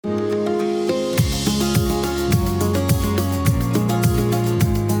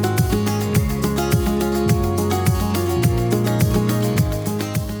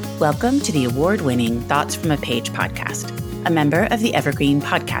Welcome to the award-winning Thoughts from a Page podcast, a member of the Evergreen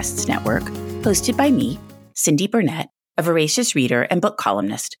Podcasts Network, hosted by me, Cindy Burnett, a voracious reader and book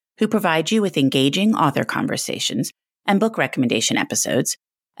columnist who provides you with engaging author conversations and book recommendation episodes,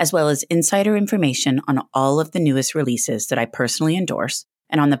 as well as insider information on all of the newest releases that I personally endorse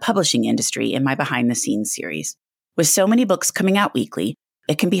and on the publishing industry in my behind-the-scenes series. With so many books coming out weekly,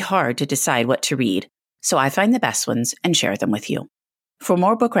 it can be hard to decide what to read, so I find the best ones and share them with you. For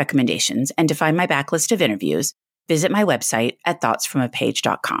more book recommendations and to find my backlist of interviews, visit my website at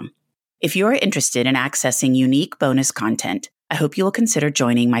thoughtsfromapage.com. If you are interested in accessing unique bonus content, I hope you will consider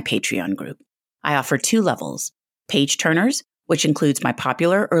joining my Patreon group. I offer 2 levels: Page Turners, which includes my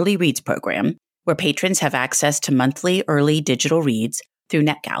popular Early Reads program, where patrons have access to monthly early digital reads through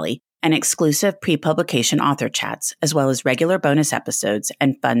NetGalley and exclusive pre-publication author chats, as well as regular bonus episodes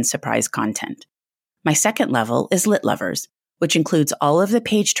and fun surprise content. My second level is Lit Lovers, which includes all of the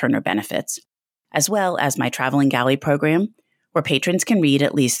Page Turner benefits, as well as my Traveling Galley program, where patrons can read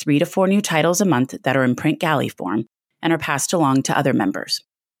at least 3 to 4 new titles a month that are in print galley form and are passed along to other members.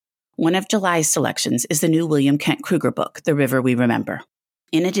 One of July's selections is the new William Kent Kruger book, The River We Remember.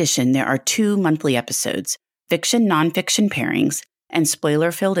 In addition, there are 2 monthly episodes, fiction-nonfiction pairings, and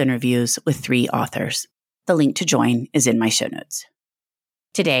spoiler-filled interviews with 3 authors. The link to join is in my show notes.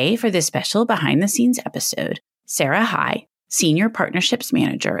 Today, for this special behind-the-scenes episode, Sarah High, Senior Partnerships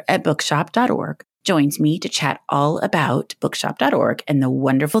Manager at Bookshop.org, joins me to chat all about Bookshop.org and the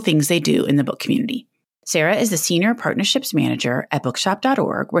wonderful things they do in the book community. Sarah is the Senior Partnerships Manager at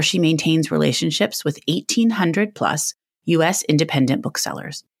Bookshop.org, where she maintains relationships with 1,800-plus U.S. independent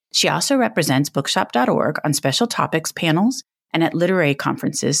booksellers. She also represents Bookshop.org on special topics panels and at literary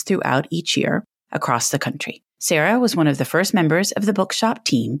conferences throughout each year across the country. Sarah was one of the first members of the Bookshop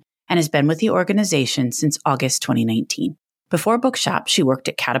team and has been with the organization since August 2019. Before Bookshop, she worked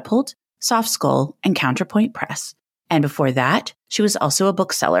at Catapult, Soft Skull, and Counterpoint Press. And before that, she was also a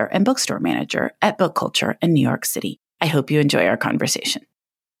bookseller and bookstore manager at Book Culture in New York City. I hope you enjoy our conversation.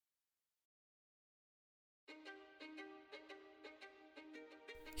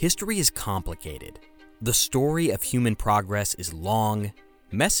 History is complicated. The story of human progress is long,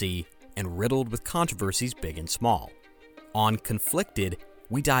 messy, and riddled with controversies big and small. On Conflicted,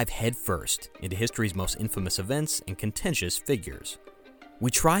 we dive headfirst into history's most infamous events and contentious figures. We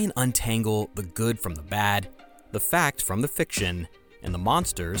try and untangle the good from the bad, the fact from the fiction, and the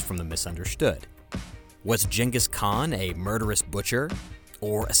monsters from the misunderstood. Was Genghis Khan a murderous butcher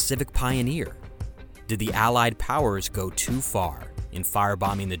or a civic pioneer? Did the Allied powers go too far in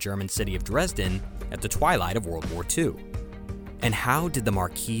firebombing the German city of Dresden at the twilight of World War II? And how did the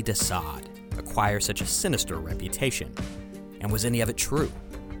Marquis de Sade acquire such a sinister reputation? And was any of it true?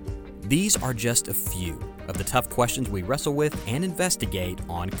 These are just a few of the tough questions we wrestle with and investigate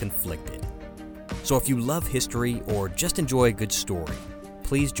on Conflicted. So if you love history or just enjoy a good story,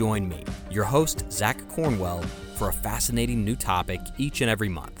 please join me, your host, Zach Cornwell, for a fascinating new topic each and every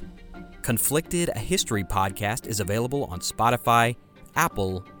month. Conflicted, a history podcast, is available on Spotify,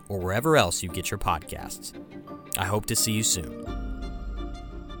 Apple, or wherever else you get your podcasts. I hope to see you soon.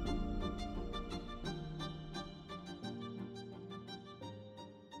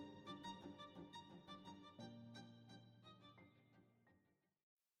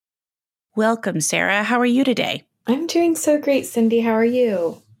 Welcome, Sarah. How are you today? I'm doing so great, Cindy. How are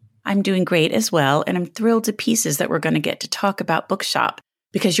you? I'm doing great as well, and I'm thrilled to pieces that we're going to get to talk about Bookshop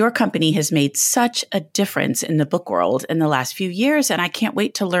because your company has made such a difference in the book world in the last few years, and I can't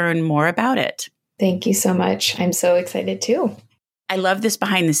wait to learn more about it. Thank you so much. I'm so excited too. I love this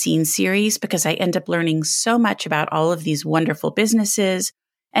behind the scenes series because I end up learning so much about all of these wonderful businesses,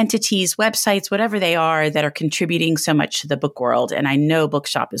 entities, websites, whatever they are that are contributing so much to the book world. And I know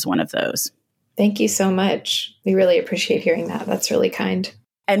Bookshop is one of those. Thank you so much. We really appreciate hearing that. That's really kind.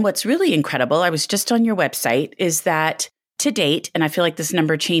 And what's really incredible, I was just on your website, is that to date, and I feel like this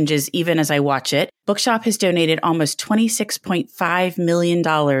number changes even as I watch it, Bookshop has donated almost $26.5 million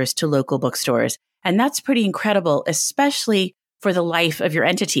to local bookstores. And that's pretty incredible, especially for the life of your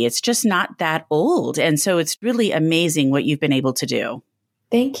entity. It's just not that old. And so it's really amazing what you've been able to do.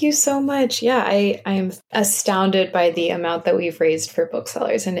 Thank you so much. Yeah, I am astounded by the amount that we've raised for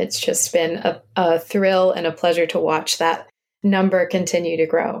booksellers. And it's just been a thrill and a pleasure to watch that number continue to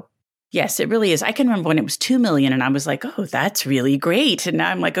grow. Yes, it really is. I can remember when it was 2 million and I was like, oh, that's really great. And now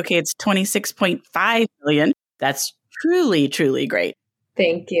I'm like, okay, it's 26.5 million. That's truly, truly great.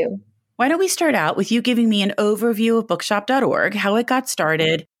 Thank you. Why don't we start out with you giving me an overview of Bookshop.org, how it got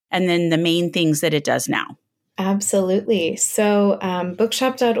started, and then the main things that it does now. Absolutely. So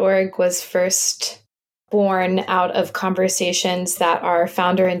Bookshop.org was first born out of conversations that our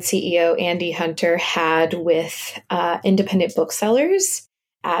founder and CEO, Andy Hunter, had with independent booksellers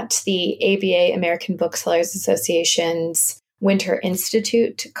at the ABA, American Booksellers Association's Winter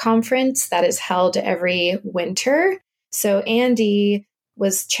Institute conference that is held every winter. So Andy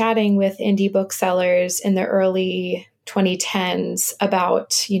was chatting with indie booksellers in the early 2010s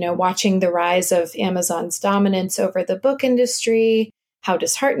about, watching the rise of Amazon's dominance over the book industry, how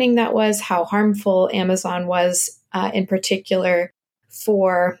disheartening that was, how harmful Amazon was in particular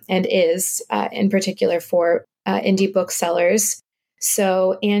for, and is in particular for indie booksellers.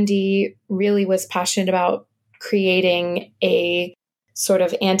 So Andy really was passionate about creating a sort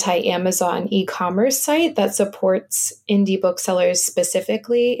of anti-Amazon e-commerce site that supports indie booksellers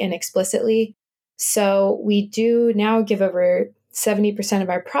specifically and explicitly. So we do now give over 70%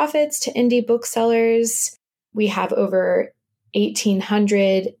 of our profits to indie booksellers. We have over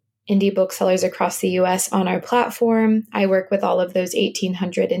 1,800 indie booksellers across the US on our platform. I work with all of those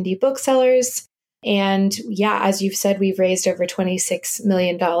 1,800 indie booksellers. And yeah, as you've said, we've raised over $26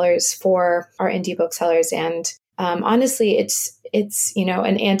 million for our indie booksellers. And honestly, it's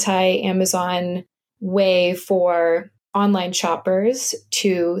an anti-Amazon way for online shoppers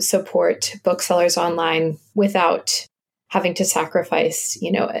to support booksellers online without having to sacrifice,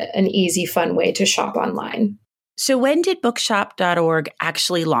 an easy, fun way to shop online. So when did bookshop.org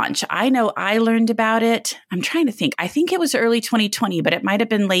actually launch? I know I learned about it. I'm trying to think. I think it was early 2020, but it might have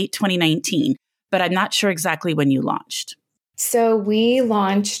been late 2019. But I'm not sure exactly when you launched. So we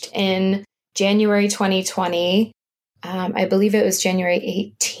launched in January 2020. I believe it was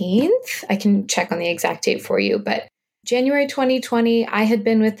January 18th. I can check on the exact date for you. But January 2020, I had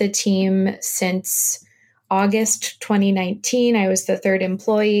been with the team since August 2019. I was the third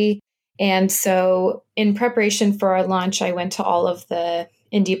employee. And so in preparation for our launch, I went to all of the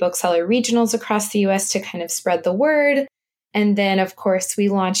indie bookseller regionals across the US to kind of spread the word. And then, of course, we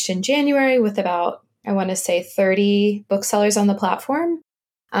launched in January with about, 30 booksellers on the platform.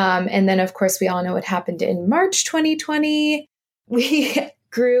 And then, of course, we all know what happened in March 2020. We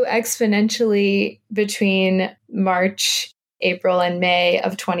grew exponentially between March, April, and May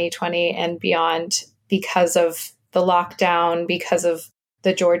of 2020 and beyond because of the lockdown, because of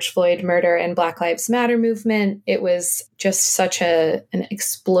the George Floyd murder and Black Lives Matter movement. It was just such an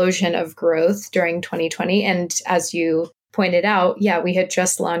explosion of growth during 2020. And as you pointed out, we had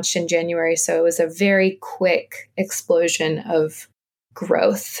just launched in January. So it was a very quick explosion of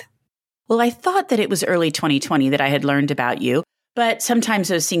growth. Well, I thought that it was early 2020 that I had learned about you, but sometimes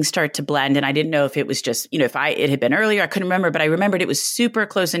those things start to blend. And I didn't know if it was just, if it had been earlier, I couldn't remember, but I remembered it was super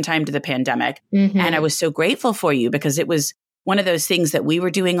close in time to the pandemic. Mm-hmm. And I was so grateful for you because it was one of those things that we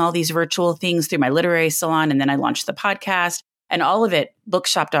were doing all these virtual things through my literary salon. And then I launched the podcast. And all of it,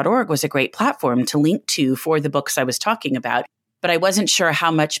 bookshop.org was a great platform to link to for the books I was talking about. But I wasn't sure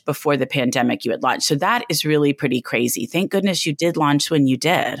how much before the pandemic you had launched. So that is really pretty crazy. Thank goodness you did launch when you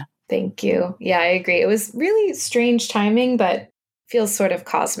did. Thank you. Yeah, I agree. It was really strange timing, but feels sort of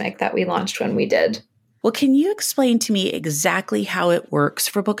cosmic that we launched when we did. Well, can you explain to me exactly how it works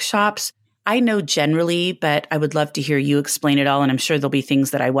for bookshops? I know generally, but I would love to hear you explain it all. And I'm sure there'll be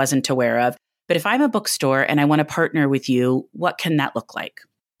things that I wasn't aware of. But if I'm a bookstore and I want to partner with you, what can that look like?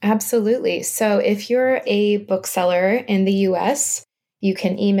 Absolutely. So if you're a bookseller in the US, you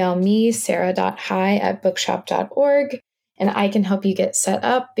can email me, sarah.hi@bookshop.org, and I can help you get set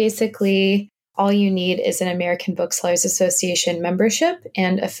up. Basically, all you need is an American Booksellers Association membership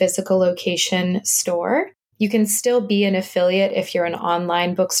and a physical location store. You can still be an affiliate if you're an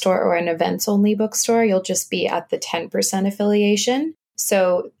online bookstore or an events-only bookstore. You'll just be at the 10% affiliation.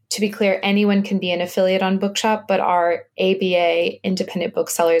 So to be clear, anyone can be an affiliate on Bookshop, but our ABA independent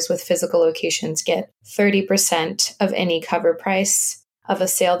booksellers with physical locations get 30% of any cover price of a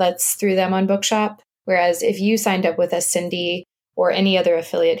sale that's through them on Bookshop. Whereas if you signed up with us, Cindy, or any other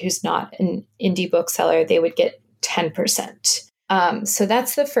affiliate who's not an indie bookseller, they would get 10%. So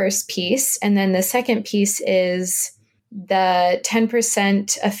that's the first piece. And then the second piece is the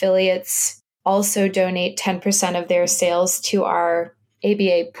 10% affiliates also donate 10% of their sales to our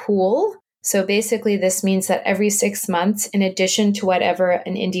ABA pool. So basically, this means that every 6 months, in addition to whatever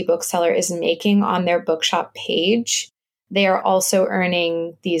an indie bookseller is making on their Bookshop page, they are also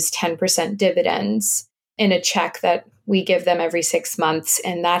earning these 10% dividends in a check that we give them every 6 months.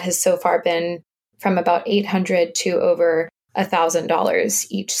 And that has so far been from about $800 to over $1,000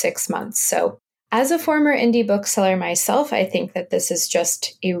 each 6 months. So as a former indie bookseller myself, I think that this is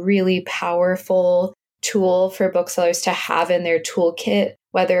just a really powerful tool for booksellers to have in their toolkit,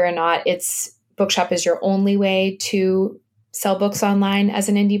 whether or not it's Bookshop is your only way to sell books online as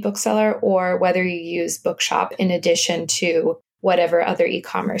an indie bookseller or whether you use Bookshop in addition to whatever other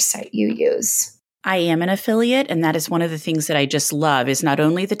e-commerce site you use. I am an affiliate, and that is one of the things that I just love is not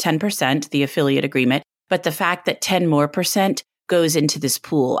only the 10%, the affiliate agreement, but the fact that 10% more goes into this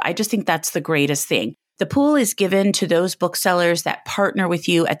pool. I just think that's the greatest thing. The pool is given to those booksellers that partner with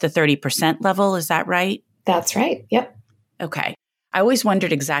you at the 30% level. Is that right? That's right. Yep. Okay. I always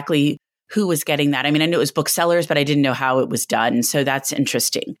wondered exactly who was getting that. I mean, I knew it was booksellers, but I didn't know how it was done. So that's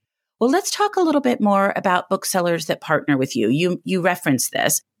interesting. Well, let's talk a little bit more about booksellers that partner with you. You referenced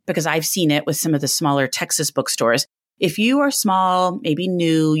this because I've seen it with some of the smaller Texas bookstores. If you are small, maybe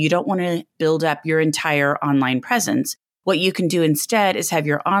new, you don't want to build up your entire online presence, what you can do instead is have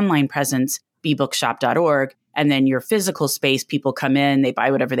your online presence be bookshop.org, and then your physical space, people come in, they buy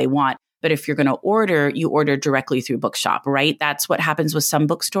whatever they want. But if you're going to order, you order directly through Bookshop, right? That's what happens with some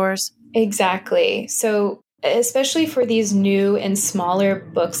bookstores? Exactly. So especially for these new and smaller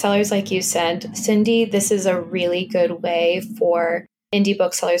booksellers, like you said, Cindy, this is a really good way for indie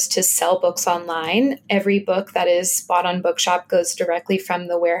booksellers to sell books online. Every book that is bought on Bookshop goes directly from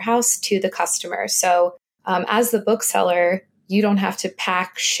the warehouse to the customer. So as the bookseller, you don't have to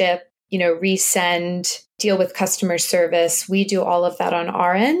pack, ship, resend, deal with customer service. We do all of that on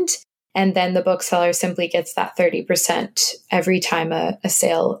our end. And then the bookseller simply gets that 30% every time a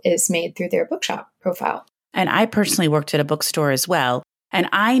sale is made through their Bookshop profile. And I personally worked at a bookstore as well. And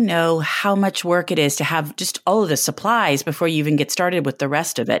I know how much work it is to have just all of the supplies before you even get started with the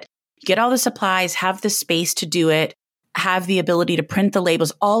rest of it. Get all the supplies, have the space to do it, have the ability to print the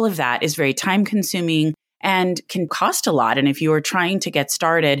labels. All of that is very time consuming and can cost a lot. And if you are trying to get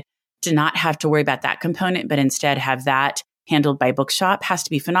started, to not have to worry about that component, but instead have that handled by Bookshop has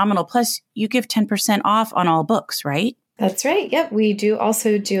to be phenomenal. Plus, you give 10% off on all books, right? That's right. Yep. We do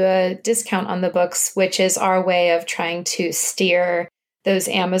also do a discount on the books, which is our way of trying to steer those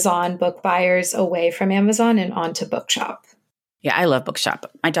Amazon book buyers away from Amazon and onto Bookshop. Yeah, I love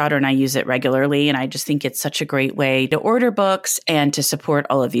Bookshop. My daughter and I use it regularly, and I just think it's such a great way to order books and to support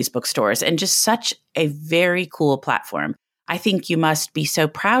all of these bookstores, and just such a very cool platform. I think you must be so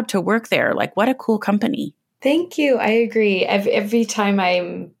proud to work there. Like, what a cool company. Thank you. I agree. Every time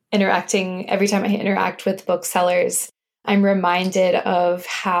I interact with booksellers, I'm reminded of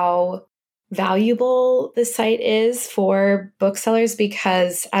how valuable the site is for booksellers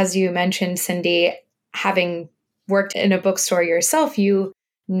because, as you mentioned, Cindy, having worked in a bookstore yourself, you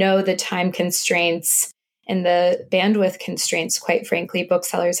know the time constraints and the bandwidth constraints, quite frankly,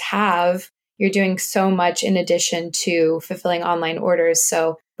 booksellers have. You're doing so much in addition to fulfilling online orders.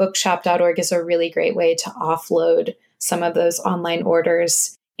 So bookshop.org is a really great way to offload some of those online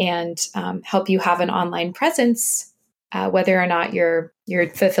orders and help you have an online presence, whether or not you're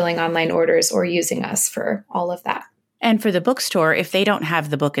fulfilling online orders or using us for all of that. And for the bookstore, if they don't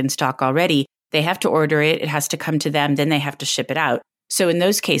have the book in stock already, they have to order it. It has to come to them. Then they have to ship it out. So in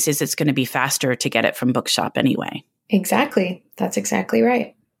those cases, it's going to be faster to get it from Bookshop anyway. Exactly. That's exactly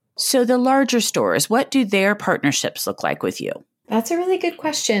right. So the larger stores, what do their partnerships look like with you? That's a really good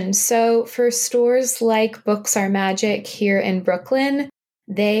question. So for stores like Books Are Magic here in Brooklyn,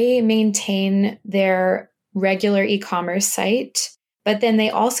 they maintain their regular e-commerce site, but then they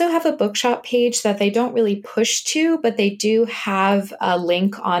also have a Bookshop page that they don't really push to, but they do have a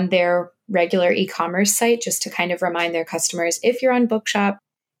link on their regular e-commerce site just to kind of remind their customers, if you're on Bookshop,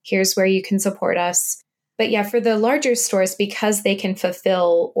 here's where you can support us. But yeah, for the larger stores, because they can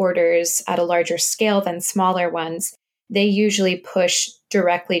fulfill orders at a larger scale than smaller ones, they usually push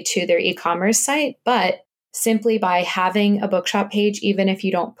directly to their e-commerce site. But simply by having a Bookshop page, even if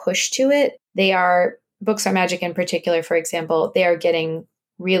you don't push to it, Books Are Magic in particular, for example, they are getting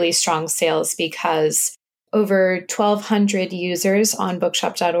really strong sales because over 1,200 users on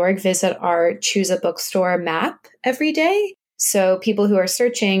bookshop.org visit our Choose a Bookstore map every day. So people who are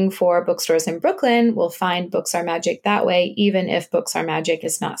searching for bookstores in Brooklyn will find Books Are Magic that way, even if Books Are Magic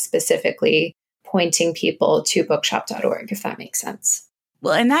is not specifically pointing people to bookshop.org, if that makes sense.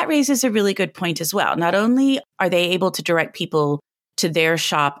 Well, and that raises a really good point as well. Not only are they able to direct people to their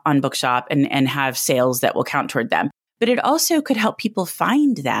shop on Bookshop and have sales that will count toward them, but it also could help people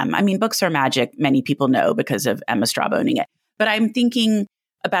find them. I mean, Books Are Magic, many people know because of Emma Straub owning it. But I'm thinking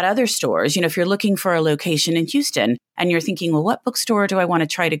about other stores. If you're looking for a location in Houston and you're thinking, well, what bookstore do I want to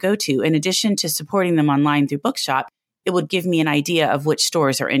try to go to? In addition to supporting them online through Bookshop, it would give me an idea of which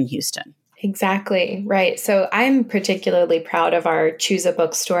stores are in Houston. Exactly. Right. So I'm particularly proud of our Choose a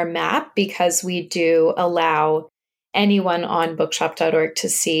Bookstore map because we do allow anyone on bookshop.org to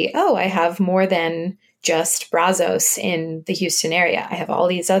see, I have more than just Brazos in the Houston area. I have all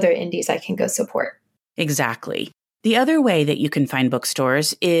these other indies I can go support. Exactly. The other way that you can find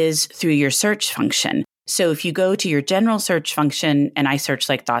bookstores is through your search function. So if you go to your general search function, and I search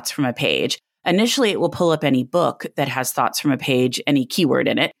like Thoughts from a Page, initially it will pull up any book that has Thoughts from a Page, any keyword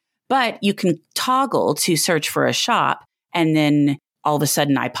in it, but you can toggle to search for a shop, and then all of a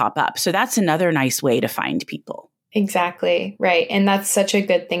sudden I pop up. So that's another nice way to find people. Exactly. Right. And that's such a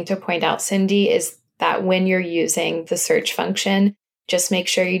good thing to point out, Cindy, is that when you're using the search function, just make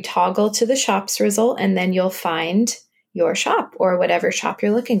sure you toggle to the shops result, and then you'll find your shop or whatever shop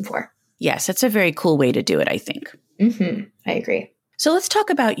you're looking for. Yes, it's a very cool way to do it, I think. I agree. So let's talk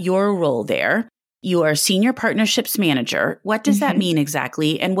about your role there. You are Senior Partnerships Manager. What does that mean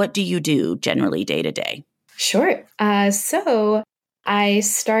exactly? And what do you do generally day to day? Sure. So I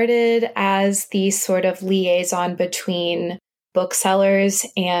started as the sort of liaison between booksellers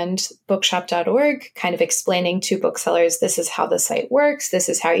and bookshop.org, kind of explaining to booksellers, this is how the site works, this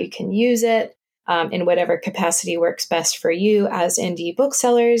is how you can use it in whatever capacity works best for you as indie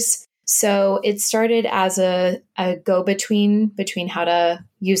booksellers. So it started as a go-between between how to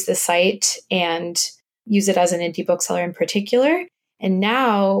use the site and use it as an indie bookseller in particular. And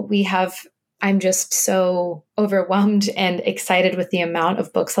now I'm just so overwhelmed and excited with the amount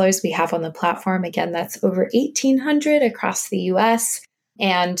of booksellers we have on the platform. Again, that's over 1,800 across the US.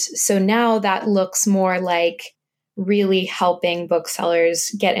 And so now that looks more like really helping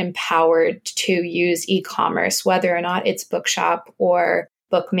booksellers get empowered to use e-commerce, whether or not it's Bookshop or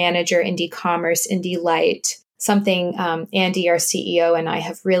Book Manager, Indie Commerce, Indie Light. Something Andy, our CEO, and I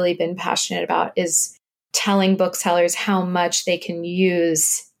have really been passionate about is telling booksellers how much they can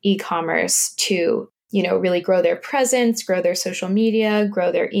use e-commerce to, really grow their presence, grow their social media,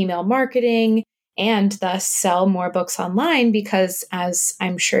 grow their email marketing, and thus sell more books online. Because as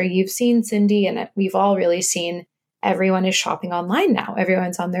I'm sure you've seen, Cindy, and we've all really seen, everyone is shopping online now.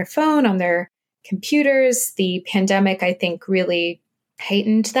 Everyone's on their phone, on their computers. The pandemic, I think, really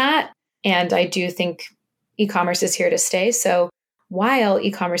heightened that. And I do think e-commerce is here to stay. So while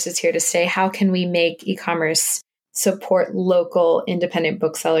e-commerce is here to stay, how can we make e-commerce support local independent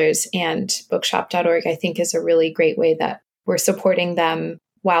booksellers? And bookshop.org, I think, is a really great way that we're supporting them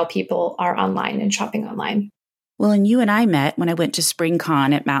while people are online and shopping online. Well, and you and I met when I went to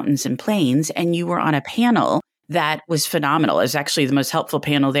SpringCon at Mountains and Plains, and you were on a panel that was phenomenal. It was actually the most helpful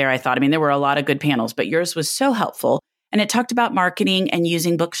panel there, I thought. I mean, there were a lot of good panels, but yours was so helpful. And it talked about marketing and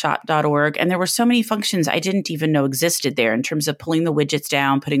using bookshop.org. And there were so many functions I didn't even know existed there in terms of pulling the widgets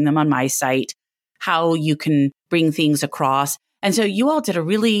down, putting them on my site, how you can bring things across. And so you all did a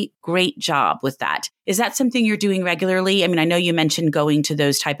really great job with that. Is that something you're doing regularly? I mean, I know you mentioned going to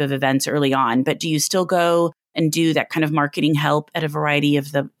those type of events early on, but do you still go and do that kind of marketing help at a variety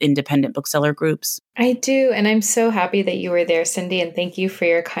of the independent bookseller groups? I do. And I'm so happy that you were there, Cindy. And thank you for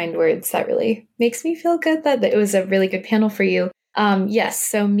your kind words. That really makes me feel good that it was a really good panel for you. Yes.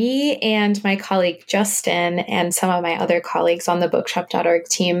 So me and my colleague, Justin, and some of my other colleagues on the bookshop.org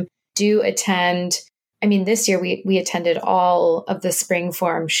team do attend. I mean, this year we attended all of the Spring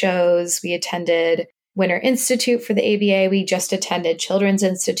Forum shows. We attended Winter Institute for the ABA. We just attended Children's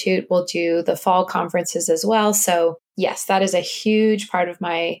Institute. We'll do the fall conferences as well. So yes, that is a huge part of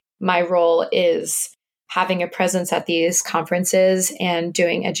my role, is having a presence at these conferences and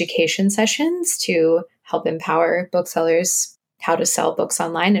doing education sessions to help empower booksellers how to sell books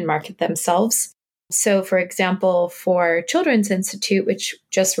online and market themselves. So for example, for Children's Institute, which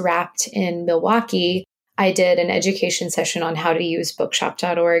just wrapped in Milwaukee, I did an education session on how to use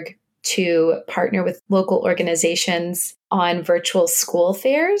bookshop.org to partner with local organizations on virtual school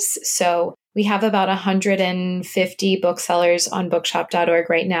fairs. So we have about 150 booksellers on bookshop.org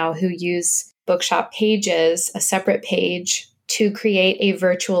right now who use Bookshop Pages, a separate page, to create a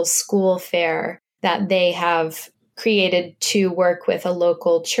virtual school fair that they have created to work with a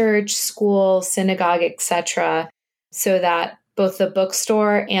local church, school, synagogue, etc., so that both the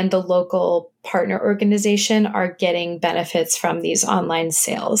bookstore and the local partner organization are getting benefits from these online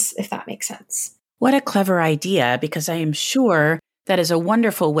sales, if that makes sense. What a clever idea, because I am sure that is a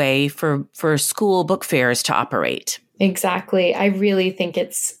wonderful way for school book fairs to operate. Exactly. I really think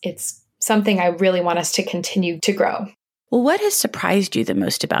it's something I really want us to continue to grow. Well, what has surprised you the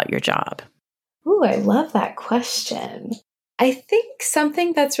most about your job? Ooh, I love that question. I think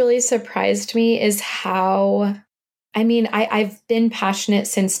something that's really surprised me is how, I've been passionate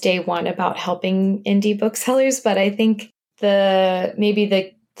since day one about helping indie booksellers, but I think the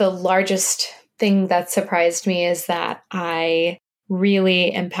largest thing that surprised me is that I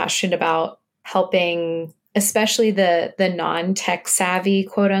really am passionate about helping, especially the non-tech savvy,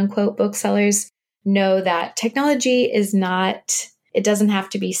 quote unquote, booksellers know that technology is not, it doesn't have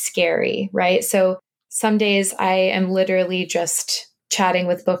to be scary, right? So some days I am literally just chatting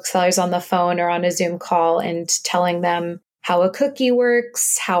with booksellers on the phone or on a Zoom call and telling them how a cookie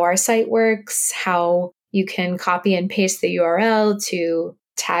works, how our site works, how you can copy and paste the URL to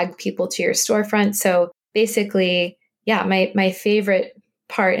tag people to your storefront. So basically, yeah, my favorite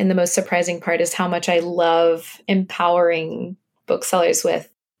part and the most surprising part is how much I love empowering booksellers with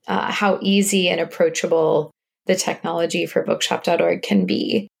how easy and approachable the technology for bookshop.org can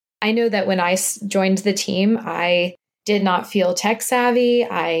be. I know that when I joined the team, I did not feel tech savvy.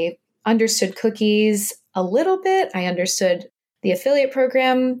 I understood cookies a little bit. I understood the affiliate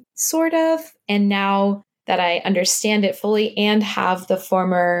program, sort of. And now that I understand it fully and have my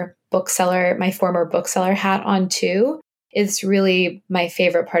former bookseller hat on too, it's really my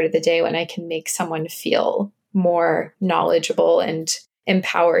favorite part of the day when I can make someone feel more knowledgeable and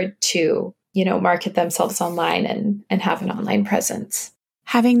empowered to, market themselves online and have an online presence.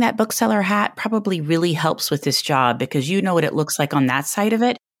 Having that bookseller hat probably really helps with this job because you know what it looks like on that side of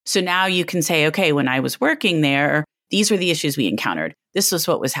it. So now you can say, okay, when I was working there, these were the issues we encountered. This was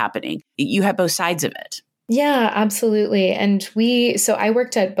what was happening. You have both sides of it. Yeah, absolutely. And so I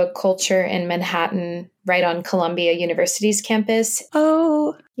worked at Book Culture in Manhattan, right on Columbia University's campus.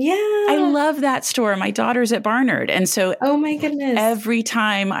 Oh, yeah. I love that store. My daughter's at Barnard. And so oh my goodness, every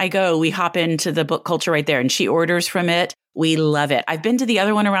time I go, we hop into the Book Culture right there and she orders from it. We love it. I've been to the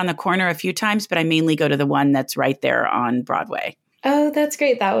other one around the corner a few times, but I mainly go to the one that's right there on Broadway. Oh, that's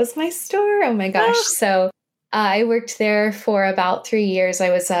great. That was my store. Oh my gosh. Oh. So I worked there for about 3 years. I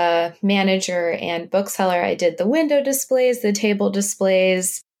was a manager and bookseller. I did the window displays, the table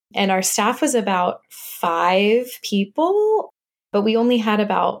displays, and our staff was about 5 people, but we only had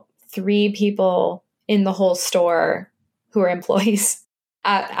about 3 people in the whole store who were employees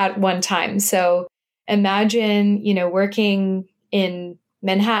at one time. So imagine, working in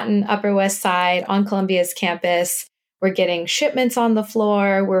Manhattan, Upper West Side on Columbia's campus. We're getting shipments on the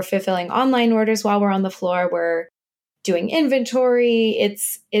floor. We're fulfilling online orders while we're on the floor. We're doing inventory.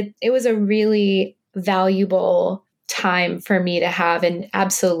 It was a really valuable time for me to have. And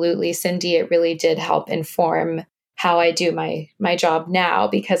absolutely, Cindy, it really did help inform how I do my job now,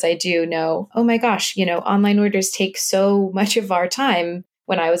 because I do know, oh my gosh, online orders take so much of our time.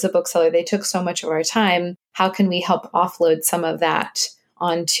 When I was a bookseller, they took so much of our time. How can we help offload some of that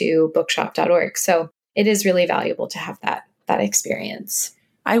onto bookshop.org? So it is really valuable to have that experience.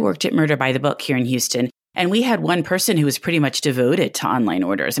 I worked at Murder by the Book here in Houston, and we had one person who was pretty much devoted to online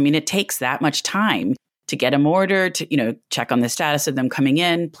orders. I mean, it takes that much time to get them ordered, to, check on the status of them coming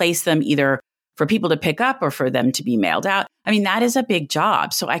in, place them either for people to pick up or for them to be mailed out. I mean, that is a big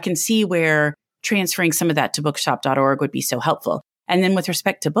job. So I can see where transferring some of that to bookshop.org would be so helpful. And then with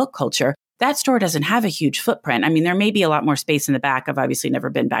respect to Book Culture, that store doesn't have a huge footprint. I mean, there may be a lot more space in the back. I've obviously never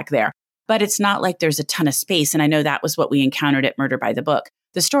been back there, but it's not like there's a ton of space. And I know that was what we encountered at Murder by the Book.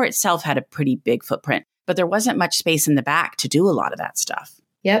 The store itself had a pretty big footprint, but there wasn't much space in the back to do a lot of that stuff.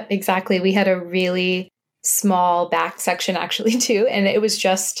 Yep, exactly. We had a really small back section actually too. And it was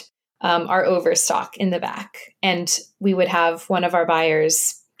just our overstock in the back. And we would have one of our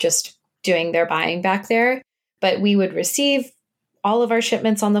buyers just doing their buying back there, but we would receive all of our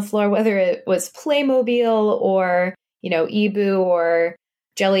shipments on the floor, whether it was Playmobil or, Ebu or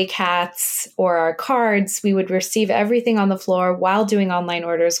Jellycats or our cards. We would receive everything on the floor while doing online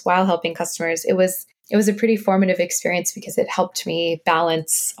orders, while helping customers. It was a pretty formative experience because it helped me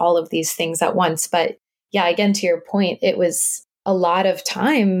balance all of these things at once. But yeah, again, to your point, it was a lot of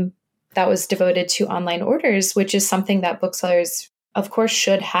time that was devoted to online orders, which is something that booksellers, of course,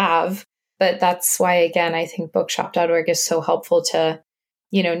 should have. But that's why, again, I think bookshop.org is so helpful to,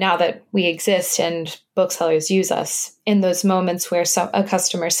 now that we exist and booksellers use us in those moments where a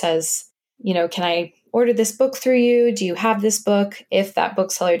customer says, can I order this book through you? Do you have this book? If that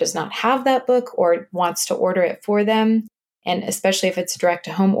bookseller does not have that book or wants to order it for them, and especially if it's a direct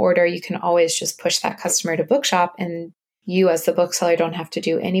to home order, you can always just push that customer to Bookshop and you as the bookseller don't have to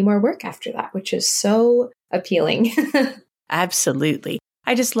do any more work after that, which is so appealing. Absolutely.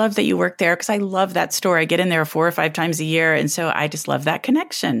 I just love that you work there because I love that store. I get in there 4 or 5 times a year. And so I just love that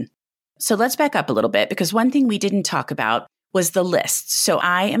connection. So let's back up a little bit because one thing we didn't talk about was the lists. So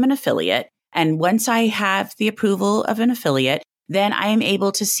I am an affiliate. And once I have the approval of an affiliate, then I am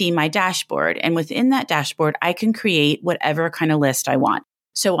able to see my dashboard. And within that dashboard, I can create whatever kind of list I want.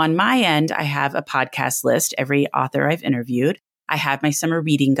 So on my end, I have a podcast list, every author I've interviewed. I have my summer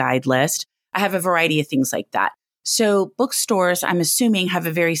reading guide list. I have a variety of things like that. So bookstores, I'm assuming, have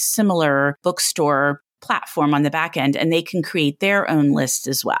a very similar bookstore platform on the back end, and they can create their own lists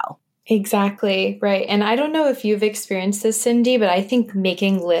as well. Exactly. Right. And I don't know if you've experienced this, Cindy, but I think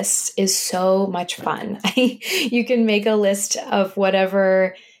making lists is so much fun. You can make a list of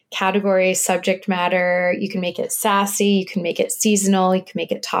whatever category, subject matter. You can make it sassy. You can make it seasonal. You can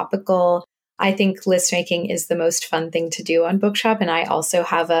make it topical. I think list making is the most fun thing to do on Bookshop. And I also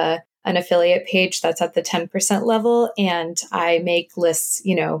have an affiliate page that's at the 10% level. And I make lists,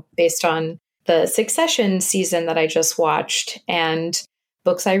 based on the Succession season that I just watched and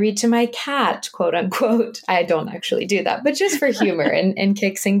books I read to my cat, quote unquote. I don't actually do that, but just for humor and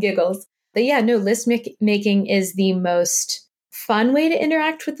kicks and giggles. But yeah, no, list making is the most fun way to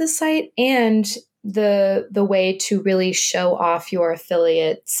interact with the site and the way to really show off your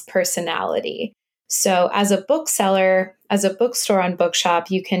affiliate's personality. So as a bookseller, as a bookstore on Bookshop,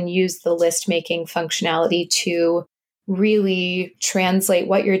 you can use the list making functionality to really translate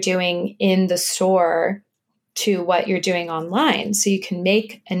what you're doing in the store to what you're doing online. So you can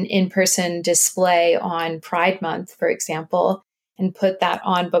make an in-person display on Pride Month, for example, and put that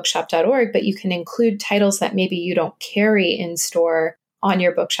on bookshop.org, but you can include titles that maybe you don't carry in store on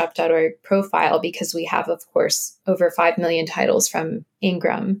your bookshop.org profile because we have, of course, over 5 million titles from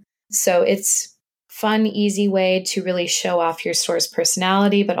Ingram. So it's fun, easy way to really show off your store's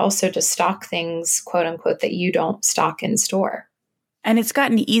personality, but also to stock things, quote unquote, that you don't stock in store. And it's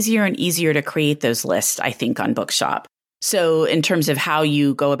gotten easier and easier to create those lists, I think, on Bookshop. So in terms of how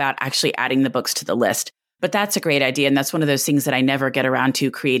you go about actually adding the books to the list. But that's a great idea. And that's one of those things that I never get around to,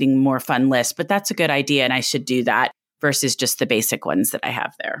 creating more fun lists. But that's a good idea. And I should do that versus just the basic ones that I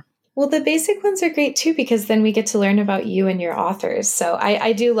have there. Well, the basic ones are great too, because then we get to learn about you and your authors. So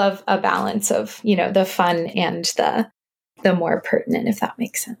I do love a balance of, the fun and the more pertinent, if that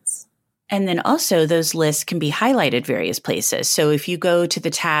makes sense. And then also those lists can be highlighted various places. So if you go to the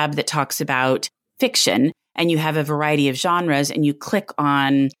tab that talks about fiction and you have a variety of genres and you click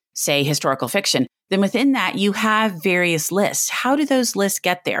on, say, historical fiction, then within that you have various lists. How do those lists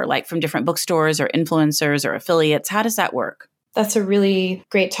get there? Like from different bookstores or influencers or affiliates? How does that work? That's a really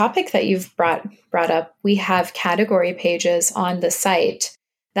great topic that you've brought up. We have category pages on the site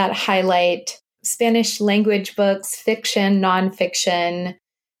that highlight Spanish language books, fiction, nonfiction,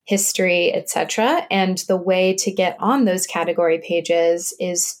 history, etc. And the way to get on those category pages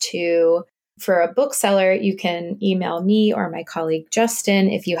is for a bookseller, you can email me or my colleague Justin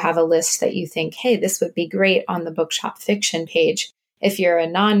if you have a list that you think, hey, this would be great on the Bookshop fiction page. If you're a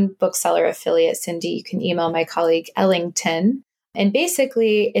non-bookseller affiliate, Cindy, you can email my colleague Ellington. And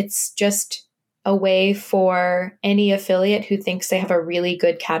basically, it's just a way for any affiliate who thinks they have a really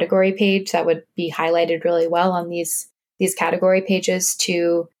good category page that would be highlighted really well on these category pages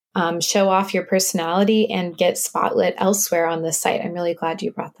to show off your personality and get spotlit elsewhere on the site. I'm really glad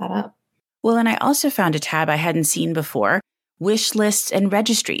you brought that up. Well, and I also found a tab I hadn't seen before, wish lists and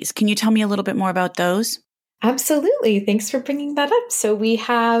registries. Can you tell me a little bit more about those? Absolutely. Thanks for bringing that up. So we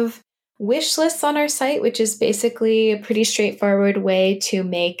have wish lists on our site, which is basically a pretty straightforward way to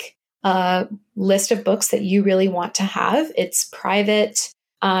make a list of books that you really want to have. It's private.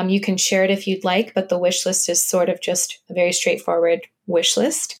 You can share it if you'd like, but the wish list is sort of just a very straightforward wish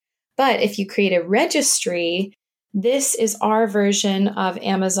list. But if you create a registry, this is our version of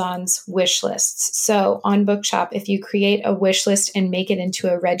Amazon's wish lists. So on Bookshop, if you create a wish list and make it into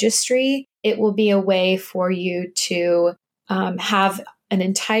a registry, it will be a way for you to have an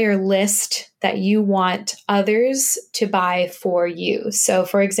entire list that you want others to buy for you. So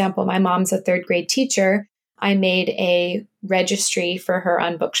for example, my mom's a third grade teacher. I made a registry for her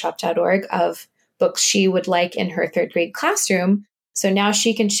on bookshop.org of books she would like in her third grade classroom. So now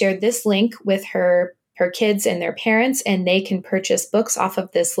she can share this link with her kids and their parents, and they can purchase books off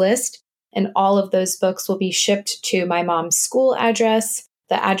of this list. And all of those books will be shipped to my mom's school address.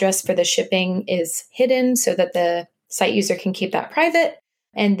 The address for the shipping is hidden so that the site user can keep that private.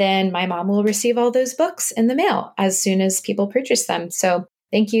 And then my mom will receive all those books in the mail as soon as people purchase them. So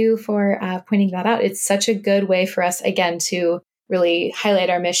thank you for pointing that out. It's such a good way for us, again, to really highlight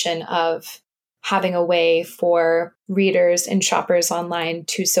our mission of having a way for readers and shoppers online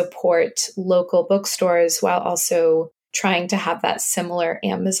to support local bookstores while also trying to have that similar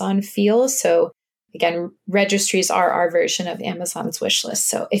Amazon feel. So again, registries are our version of Amazon's wish list.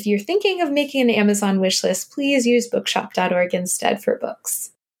 So if you're thinking of making an Amazon wish list, please use bookshop.org instead for books.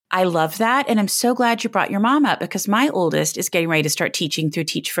 I love that. And I'm so glad you brought your mom up because my oldest is getting ready to start teaching through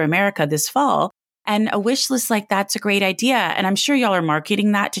Teach for America this fall. And a wish list like that's a great idea. And I'm sure y'all are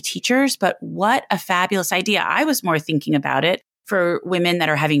marketing that to teachers, but what a fabulous idea. I was more thinking about it for women that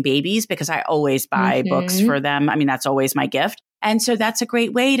are having babies because I always buy books for them. I mean, that's always my gift. And so that's a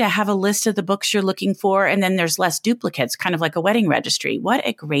great way to have a list of the books you're looking for. And then there's less duplicates, kind of like a wedding registry. What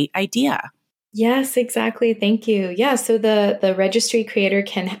a great idea. Yes, exactly. Thank you. Yeah. So the registry creator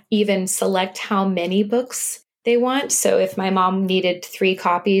can even select how many books they want. So if my mom needed 3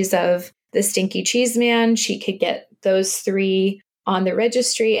 copies of The Stinky Cheese Man, she could get those 3 on the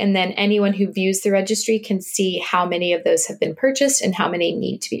registry. And then anyone who views the registry can see how many of those have been purchased and how many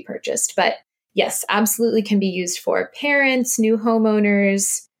need to be purchased. But yes, absolutely can be used for parents, new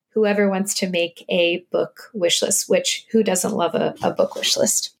homeowners, whoever wants to make a book wish list, which who doesn't love a book wish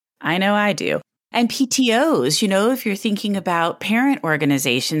list? I know I do. And PTOs, if you're thinking about parent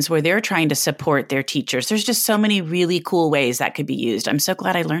organizations where they're trying to support their teachers, there's just so many really cool ways that could be used. I'm so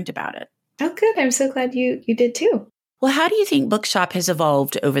glad I learned about it. Oh, good. I'm so glad you did too. Well, how do you think Bookshop has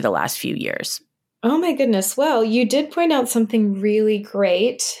evolved over the last few years? Oh my goodness. Well, you did point out something really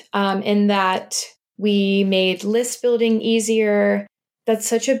great in that we made list building easier. That's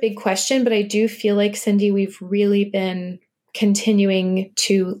such a big question, but I do feel like, Cindy, we've really been continuing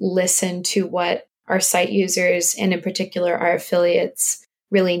to listen to what our site users and in particular our affiliates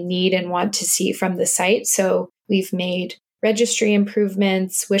really need and want to see from the site. So we've made registry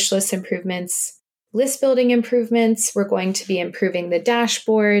improvements, wish list improvements, list building improvements. We're going to be improving the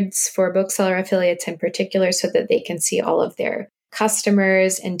dashboards for bookseller affiliates in particular so that they can see all of their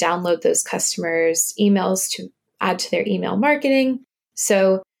customers and download those customers' emails to add to their email marketing.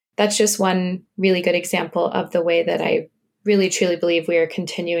 So that's just one really good example of the way that I really truly believe we are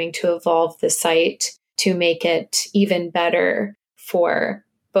continuing to evolve the site to make it even better for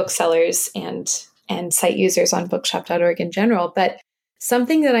booksellers and site users on bookshop.org in general. But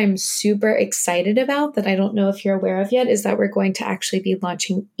something that I'm super excited about that I don't know if you're aware of yet is that we're going to actually be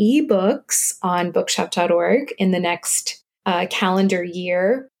launching ebooks on bookshop.org in the next calendar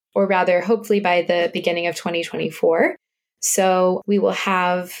year, or rather, hopefully by the beginning of 2024. So we will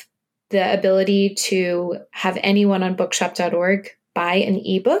have the ability to have anyone on bookshop.org buy an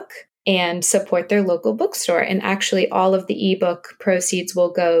ebook and support their local bookstore. And actually, all of the ebook proceeds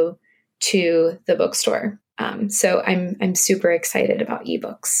will go to the bookstore. So I'm super excited about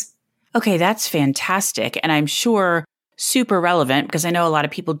ebooks. Okay, that's fantastic. And I'm sure super relevant because I know a lot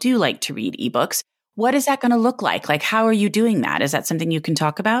of people do like to read ebooks. What is that going to look like? Like, how are you doing that? Is that something you can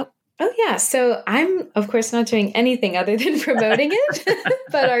talk about? Oh, yeah. So I'm, of course, not doing anything other than promoting it.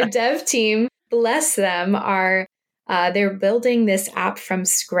 But our dev team, bless them, they're building this app from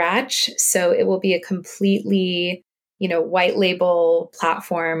scratch. So it will be a completely, white label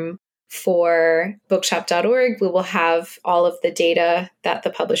platform for bookshop.org. We will have all of the data that the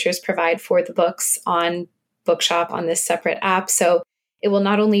publishers provide for the books on Bookshop on this separate app. So it will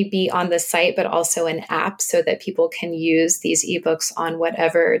not only be on the site, but also an app so that people can use these ebooks on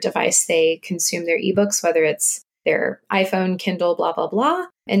whatever device they consume their ebooks, whether it's their iPhone, Kindle, blah, blah, blah.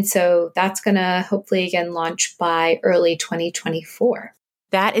 And so that's going to hopefully again launch by early 2024.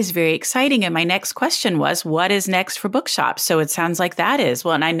 That is very exciting. And my next question was, what is next for Bookshop? So it sounds like that is.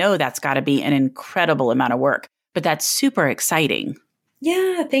 Well, and I know that's got to be an incredible amount of work, but that's super exciting.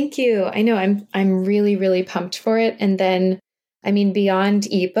 Yeah, thank you. I know I'm really, really pumped for it. And then beyond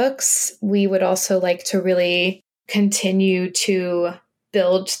ebooks, we would also like to really continue to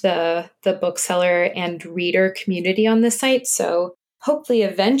build the bookseller and reader community on the site. So hopefully,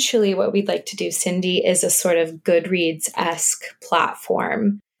 eventually, what we'd like to do, Cindy, is a sort of Goodreads-esque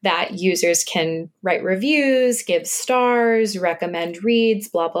platform that users can write reviews, give stars, recommend reads,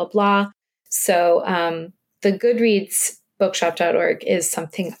 blah, blah, blah. So the Goodreads bookshop.org is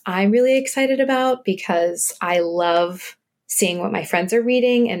something I'm really excited about because I love seeing what my friends are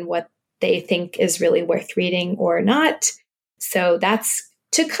reading and what they think is really worth reading or not. So that's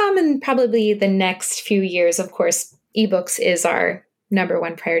to come in probably the next few years. Of course, ebooks is our number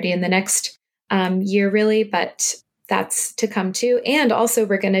one priority in the next year, really, but that's to come too. And also,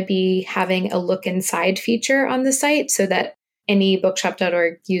 we're going to be having a look inside feature on the site so that any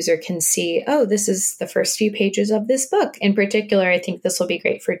bookshop.org user can see, oh, this is the first few pages of this book. In particular, I think this will be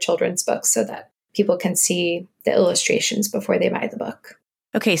great for children's books so that people can see the illustrations before they buy the book.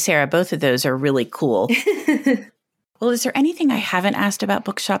 Okay, Sarah, both of those are really cool. Well, is there anything I haven't asked about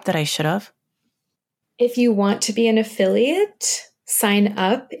Bookshop that I should have? If you want to be an affiliate, sign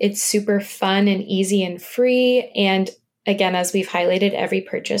up. It's super fun and easy and free. And again, as we've highlighted, every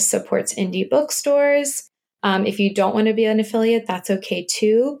purchase supports indie bookstores. If you don't want to be an affiliate, that's okay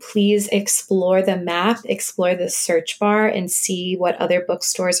too. Please explore the map, explore the search bar, and see what other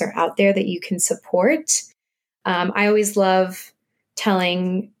bookstores are out there that you can support. I always love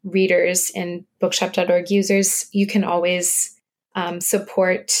telling readers and bookshop.org users, you can always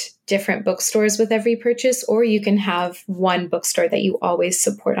support different bookstores with every purchase, or you can have one bookstore that you always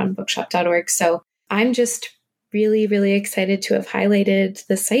support on bookshop.org. So I'm just really, really excited to have highlighted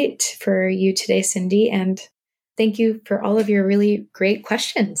the site for you today, Cindy. And thank you for all of your really great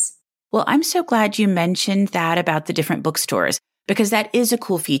questions. Well, I'm so glad you mentioned that about the different bookstores, because that is a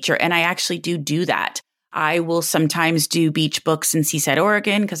cool feature. And I actually do that. I will sometimes do Beach Books in Seaside,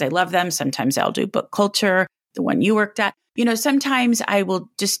 Oregon, because I love them. Sometimes I'll do Book Culture, the one you worked at. Sometimes I will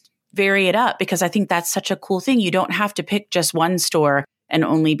just vary it up because I think that's such a cool thing. You don't have to pick just one store and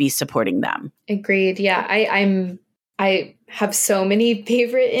only be supporting them. Agreed. Yeah, I have so many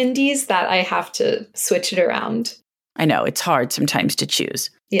favorite indies that I have to switch it around. I know it's hard sometimes to choose.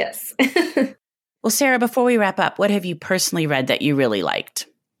 Yes. Well, Sarah, before we wrap up, what have you personally read that you really liked?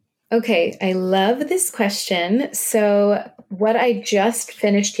 Okay, I love this question. So what I just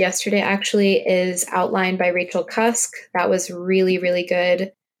finished yesterday actually is Outline by Rachel Cusk. That was really, really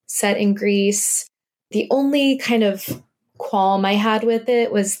good. Set in Greece. The only kind of qualm I had with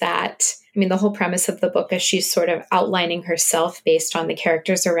it was that, the whole premise of the book is she's sort of outlining herself based on the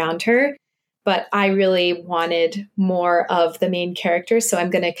characters around her. But I really wanted more of the main characters. So I'm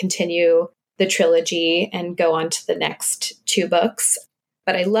going to continue the trilogy and go on to the next 2 books.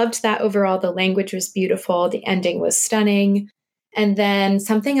 But I loved that overall. The language was beautiful. The ending was stunning. And then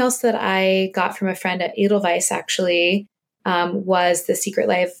something else that I got from a friend at Edelweiss actually was The Secret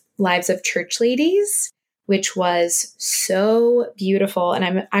Lives of Church Ladies, which was so beautiful. And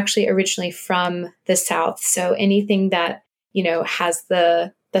I'm actually originally from the South. So anything that, has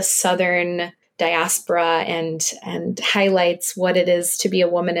the Southern diaspora and highlights what it is to be a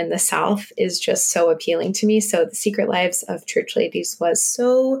woman in the South is just so appealing to me. So The Secret Lives of Church Ladies was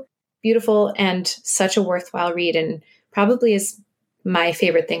so beautiful and such a worthwhile read, and probably is my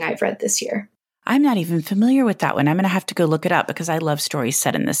favorite thing I've read this year. I'm not even familiar with that one. I'm going to have to go look it up because I love stories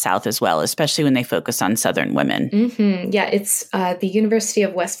set in the South as well, especially when they focus on Southern women. Mm-hmm. Yeah, it's the University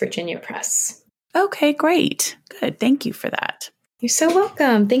of West Virginia Press. Okay, great. Good. Thank you for that. You're so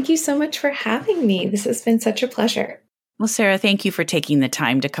welcome. Thank you so much for having me. This has been such a pleasure. Well, Sarah, thank you for taking the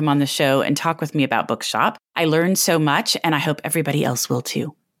time to come on the show and talk with me about Bookshop. I learned so much, and I hope everybody else will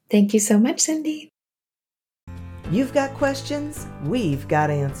too. Thank you so much, Cindy. You've got questions, we've got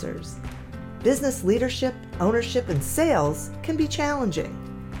answers. Business leadership, ownership, and sales can be challenging.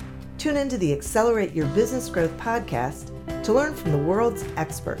 Tune into the Accelerate Your Business Growth podcast to learn from the world's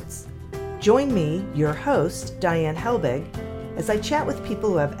experts. Join me, your host, Diane Helbig, as I chat with people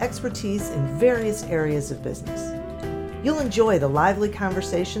who have expertise in various areas of business. You'll enjoy the lively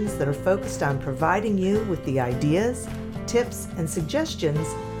conversations that are focused on providing you with the ideas, tips, and suggestions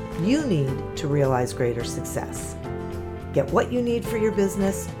you need to realize greater success. Get what you need for your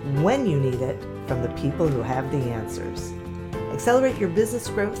business when you need it from the people who have the answers. Accelerate Your Business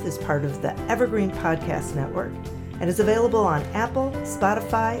Growth is part of the Evergreen Podcast Network and is available on Apple,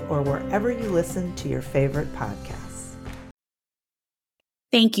 Spotify, or wherever you listen to your favorite podcasts.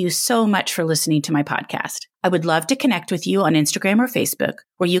 Thank you so much for listening to my podcast. I would love to connect with you on Instagram or Facebook,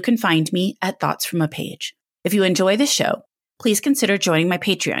 where you can find me at Thoughts from a Page. If you enjoy the show, please consider joining my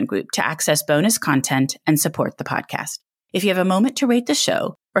Patreon group to access bonus content and support the podcast. If you have a moment to rate the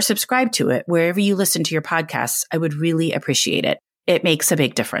show or subscribe to it wherever you listen to your podcasts, I would really appreciate it. It makes a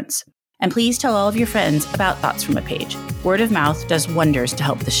big difference. And please tell all of your friends about Thoughts from a Page. Word of mouth does wonders to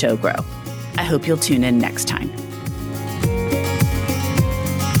help the show grow. I hope you'll tune in next time.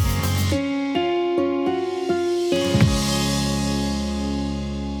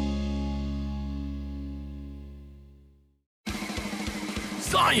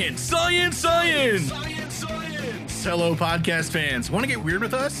 Science, science, science! Science, science! Hello, podcast fans. Want to get weird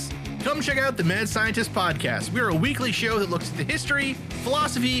with us? Come check out the Mad Scientist Podcast. We're a weekly show that looks at the history,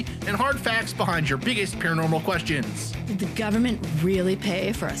 philosophy, and hard facts behind your biggest paranormal questions. Did the government really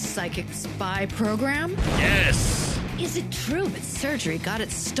pay for a psychic spy program? Yes! Is it true that surgery got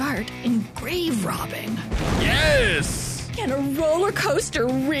its start in grave robbing? Yes! Can a roller coaster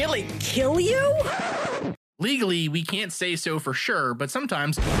really kill you? Legally, we can't say so for sure, but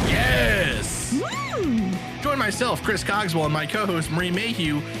sometimes, yes! Join myself, Chris Cogswell, and my co-host, Marie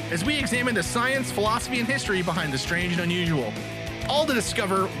Mayhew, as we examine the science, philosophy, and history behind the strange and unusual. All to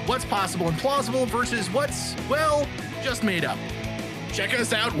discover what's possible and plausible versus what's, well, just made up. Check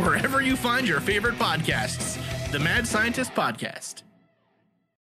us out wherever you find your favorite podcasts. The Mad Scientist Podcast.